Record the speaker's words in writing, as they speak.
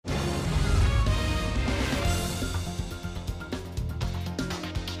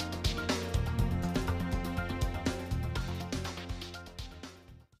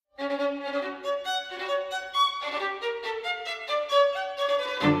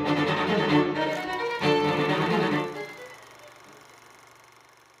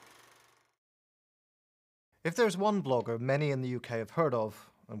If there's one blogger many in the UK have heard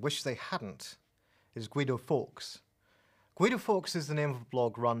of and wish they hadn't, it is GUIDO FAWKES. GUIDO FAWKES is the name of a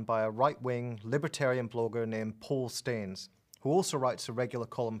blog run by a right-wing libertarian blogger named Paul Staines, who also writes a regular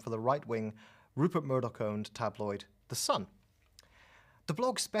column for the right-wing Rupert Murdoch-owned tabloid The Sun. The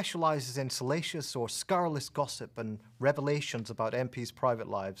blog specialises in salacious or scurrilous gossip and revelations about MPs' private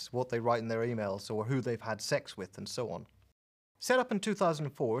lives, what they write in their emails, or who they've had sex with, and so on. Set up in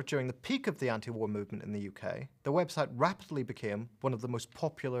 2004, during the peak of the anti-war movement in the UK, the website rapidly became one of the most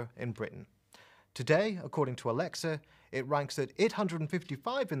popular in Britain. Today, according to Alexa, it ranks at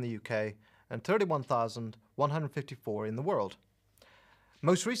 855 in the UK and 31,154 in the world.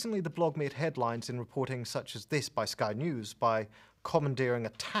 Most recently, the blog made headlines in reporting such as this by Sky News by commandeering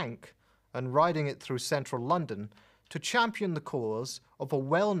a tank and riding it through central London to champion the cause of a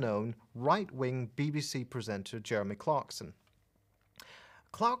well-known right-wing BBC presenter, Jeremy Clarkson.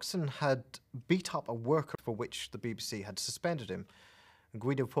 Clarkson had beat up a worker for which the BBC had suspended him.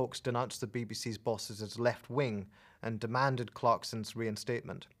 GUIDO FAWKES denounced the BBC's bosses as left-wing and demanded Clarkson's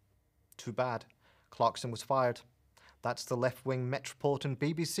reinstatement. Too bad. Clarkson was fired. That's the left-wing metropolitan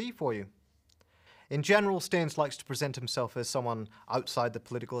BBC for you. In general, Staines likes to present himself as someone outside the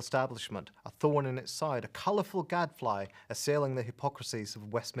political establishment, a thorn in its side, a colourful gadfly assailing the hypocrisies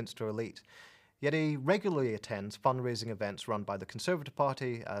of Westminster elite. Yet he regularly attends fundraising events run by the Conservative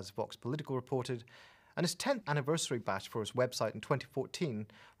Party, as Vox Political reported, and his 10th anniversary bash for his website in 2014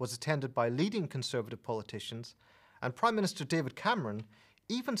 was attended by leading Conservative politicians, and Prime Minister David Cameron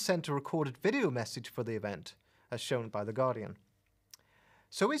even sent a recorded video message for the event, as shown by The Guardian.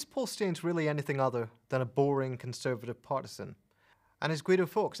 So is Paul Staines really anything other than a boring Conservative partisan? And is GUIDO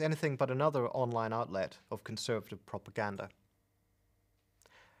FAWKES anything but another online outlet of Conservative propaganda?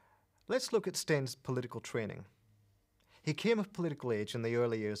 Let's look at Staines' political training. He came of political age in the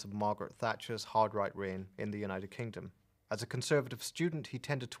early years of Margaret Thatcher's hard right reign in the United Kingdom. As a Conservative student, he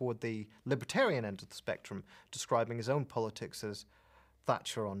tended toward the libertarian end of the spectrum, describing his own politics as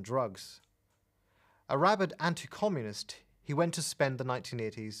Thatcher on drugs. A rabid anti-communist, he went to spend the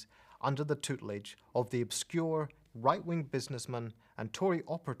 1980s under the tutelage of the obscure right-wing businessman and Tory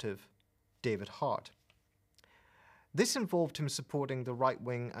operative David Hart. This involved him supporting the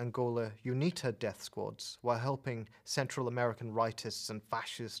right-wing Angola UNITA death squads while helping Central American rightists and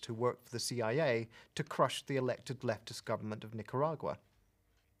fascists who worked for the CIA to crush the elected leftist government of Nicaragua.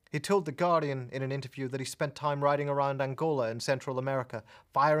 He told The Guardian in an interview that he spent time riding around Angola and Central America,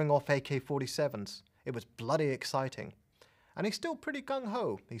 firing off AK-47s. It was bloody exciting. And he's still pretty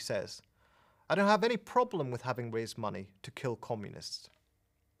gung-ho, he says. I don't have any problem with having raised money to kill communists.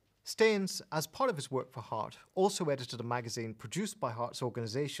 Staines, as part of his work for Hart, also edited a magazine produced by Hart's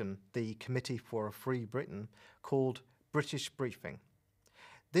organisation, the Committee for a Free Britain, called British Briefing.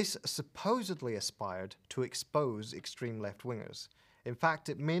 This supposedly aspired to expose extreme left-wingers. In fact,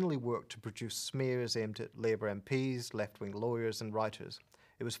 it mainly worked to produce smears aimed at Labour MPs, left-wing lawyers and writers.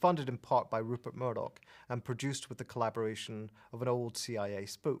 It was funded in part by Rupert Murdoch and produced with the collaboration of an old CIA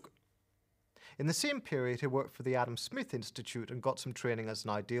spook. In the same period, he worked for the Adam Smith Institute and got some training as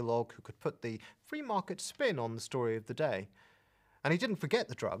an ideologue who could put the free market spin on the story of the day. And he didn't forget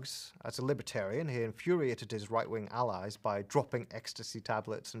the drugs. As a libertarian, he infuriated his right-wing allies by dropping ecstasy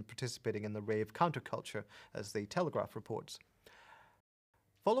tablets and participating in the rave counterculture, as the Telegraph reports.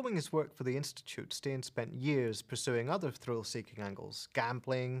 Following his work for the Institute, Staines spent years pursuing other thrill-seeking angles,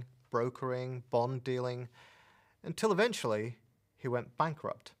 gambling, brokering, bond dealing, until eventually he went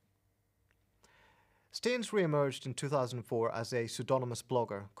bankrupt. Staines re-emerged in 2004 as a pseudonymous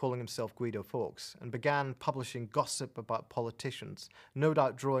blogger, calling himself GUIDO FAWKES, and began publishing gossip about politicians, no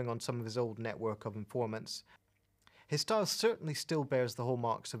doubt drawing on some of his old network of informants. His style certainly still bears the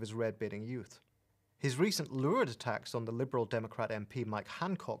hallmarks of his red-baiting youth. His recent lurid attacks on the Liberal Democrat MP Mike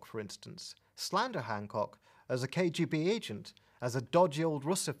Hancock, for instance, slander Hancock as a KGB agent, as a dodgy old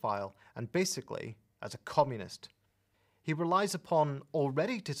Russophile, and basically as a communist. He relies upon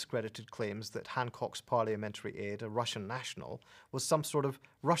already discredited claims that Hancock's parliamentary aide, a Russian national, was some sort of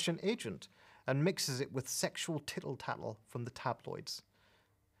Russian agent, and mixes it with sexual tittle-tattle from the tabloids.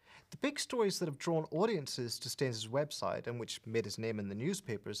 The big stories that have drawn audiences to Staines' website, and which made his name in the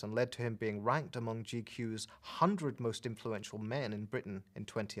newspapers and led to him being ranked among GQ's 100 most influential men in Britain in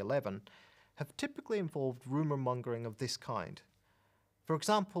 2011, have typically involved rumour-mongering of this kind. For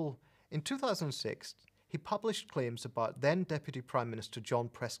example, in 2006, he published claims about then-Deputy Prime Minister John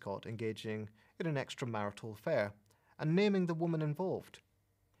Prescott engaging in an extramarital affair, and naming the woman involved.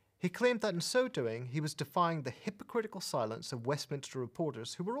 He claimed that in so doing, he was defying the hypocritical silence of Westminster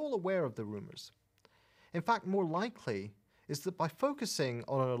reporters who were all aware of the rumours. In fact, more likely is that by focusing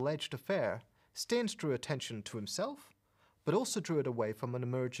on an alleged affair, Staines drew attention to himself, but also drew it away from an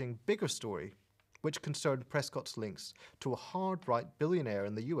emerging bigger story, which concerned Prescott's links to a hard-right billionaire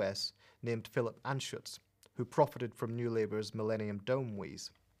in the US named Philip Anschutz, who profited from New Labour's Millennium Dome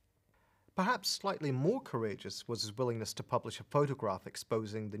wheeze. Perhaps slightly more courageous was his willingness to publish a photograph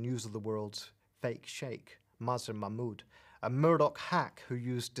exposing the News of the World's fake sheikh, Mazhar Mahmood, a Murdoch hack who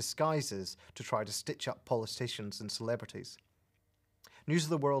used disguises to try to stitch up politicians and celebrities. News of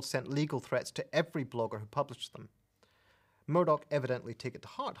the World sent legal threats to every blogger who published them. Murdoch evidently took it to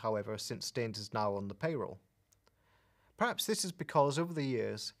heart, however, since Staines is now on the payroll. Perhaps this is because over the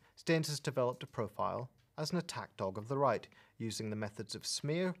years, Staines has developed a profile as an attack dog of the right, using the methods of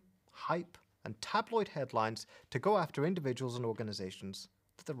smear, hype, and tabloid headlines to go after individuals and organizations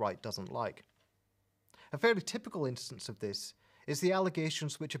that the right doesn't like. A fairly typical instance of this is the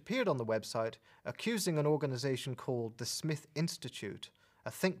allegations which appeared on the website accusing an organization called the Smith Institute,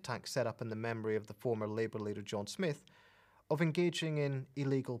 a think tank set up in the memory of the former Labour leader John Smith, of engaging in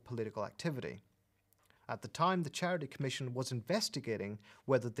illegal political activity. At the time, the Charity Commission was investigating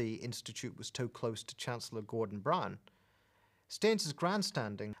whether the institute was too close to Chancellor Gordon Brown. Staines'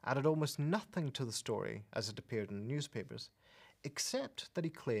 grandstanding added almost nothing to the story as it appeared in the newspapers, except that he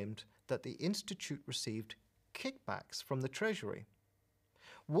claimed that the institute received kickbacks from the Treasury.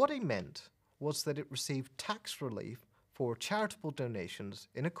 What he meant was that it received tax relief for charitable donations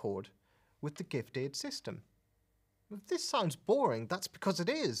in accord with the gift aid system. If this sounds boring, that's because it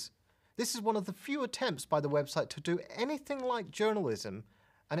is. This is one of the few attempts by the website to do anything like journalism,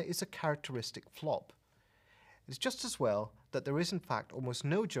 and it is a characteristic flop. It's just as well that there is in fact almost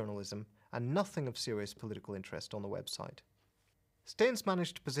no journalism and nothing of serious political interest on the website. Staines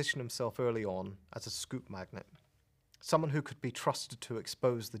managed to position himself early on as a scoop magnet, someone who could be trusted to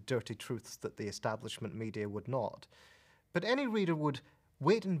expose the dirty truths that the establishment media would not. But any reader would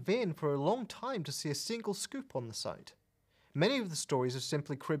wait in vain for a long time to see a single scoop on the site. Many of the stories are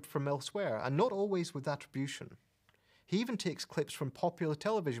simply cribbed from elsewhere, and not always with attribution. He even takes clips from popular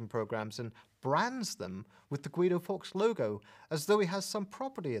television programs and brands them with the Guido Fawkes logo, as though he has some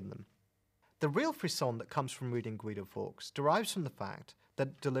property in them. The real frisson that comes from reading Guido Fawkes derives from the fact that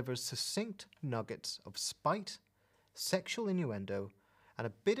it delivers succinct nuggets of spite, sexual innuendo, and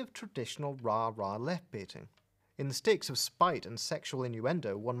a bit of traditional rah-rah left-baiting. In the stakes of spite and sexual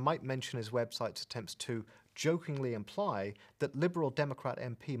innuendo, one might mention his website's attempts to jokingly imply that Liberal Democrat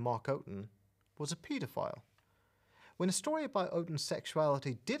MP Mark Oaten was a paedophile. When a story about Oaten's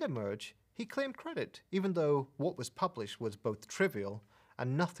sexuality did emerge, he claimed credit, even though what was published was both trivial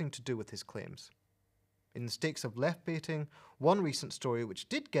and nothing to do with his claims. In the stakes of left-baiting, one recent story which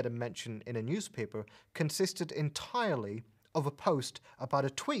did get a mention in a newspaper consisted entirely of a post about a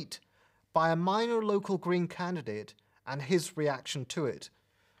tweet by a minor local Green candidate and his reaction to it.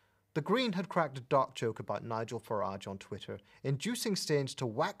 The Green had cracked a dark joke about Nigel Farage on Twitter, inducing Staines to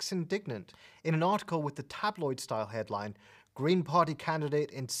wax indignant in an article with the tabloid-style headline, "Green Party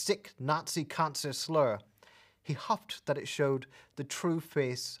candidate in sick Nazi cancer slur." He huffed that it showed the true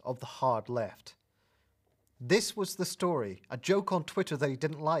face of the hard left. This was the story, a joke on Twitter that he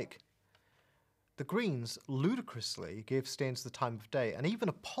didn't like. The Greens ludicrously gave Staines the time of day and even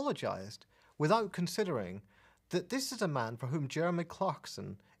apologised without considering that this is a man for whom Jeremy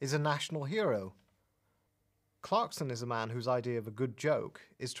Clarkson is a national hero. Clarkson is a man whose idea of a good joke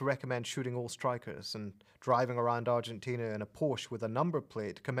is to recommend shooting all strikers and driving around Argentina in a Porsche with a number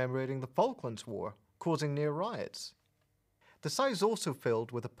plate commemorating the Falklands War, causing near riots. The site is also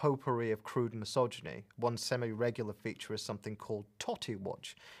filled with a potpourri of crude misogyny. One semi-regular feature is something called Totty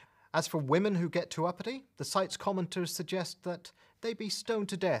Watch. As for women who get too uppity, the site's commenters suggest that they be stoned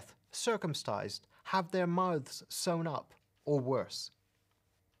to death, circumcised, have their mouths sewn up, or worse.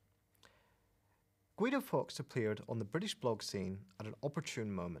 Guido Fawkes appeared on the British blog scene at an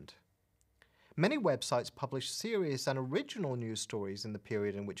opportune moment. Many websites published serious and original news stories in the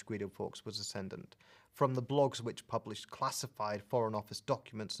period in which Guido Fawkes was ascendant, from the blogs which published classified Foreign Office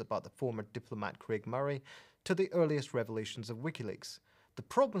documents about the former diplomat Craig Murray to the earliest revelations of WikiLeaks. The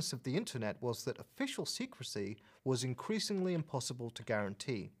promise of the internet was that official secrecy was increasingly impossible to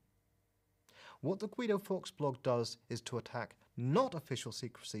guarantee. What the Guido Fawkes blog does is to attack not official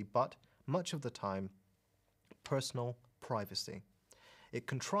secrecy, but, much of the time, personal privacy. It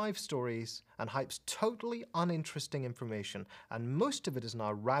contrives stories and hypes totally uninteresting information, and most of it is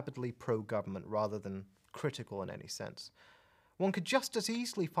now rabidly pro-government rather than critical in any sense. One could just as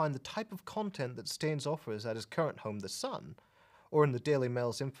easily find the type of content that Staines offers at his current home, The Sun, or in the Daily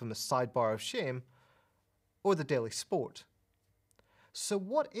Mail's infamous Sidebar of Shame, or the Daily Sport. So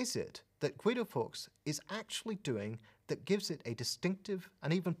what is it that Guido Fawkes is actually doing that gives it a distinctive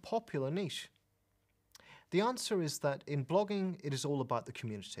and even popular niche? The answer is that in blogging, it is all about the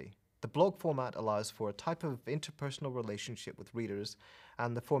community. The blog format allows for a type of interpersonal relationship with readers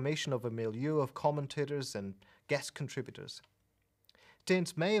and the formation of a milieu of commentators and guest contributors.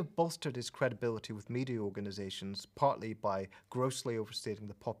 Staines may have bolstered his credibility with media organizations, partly by grossly overstating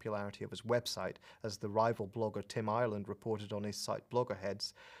the popularity of his website, as the rival blogger Tim Ireland reported on his site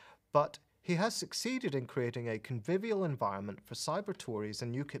Bloggerheads, but he has succeeded in creating a convivial environment for cyber Tories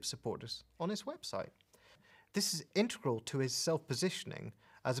and UKIP supporters on his website. This is integral to his self-positioning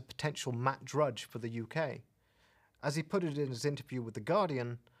as a potential Matt Drudge for the UK. As he put it in his interview with The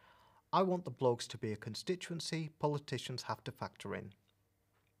Guardian, "I want the blogs to be a constituency politicians have to factor in."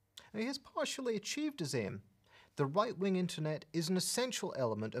 And he has partially achieved his aim. The right-wing internet is an essential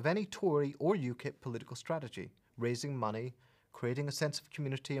element of any Tory or UKIP political strategy, raising money, creating a sense of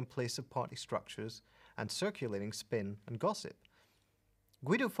community in place of party structures, and circulating spin and gossip.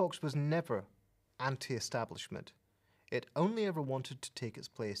 Guido Fawkes was never anti-establishment. It only ever wanted to take its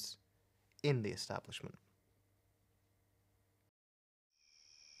place in the establishment.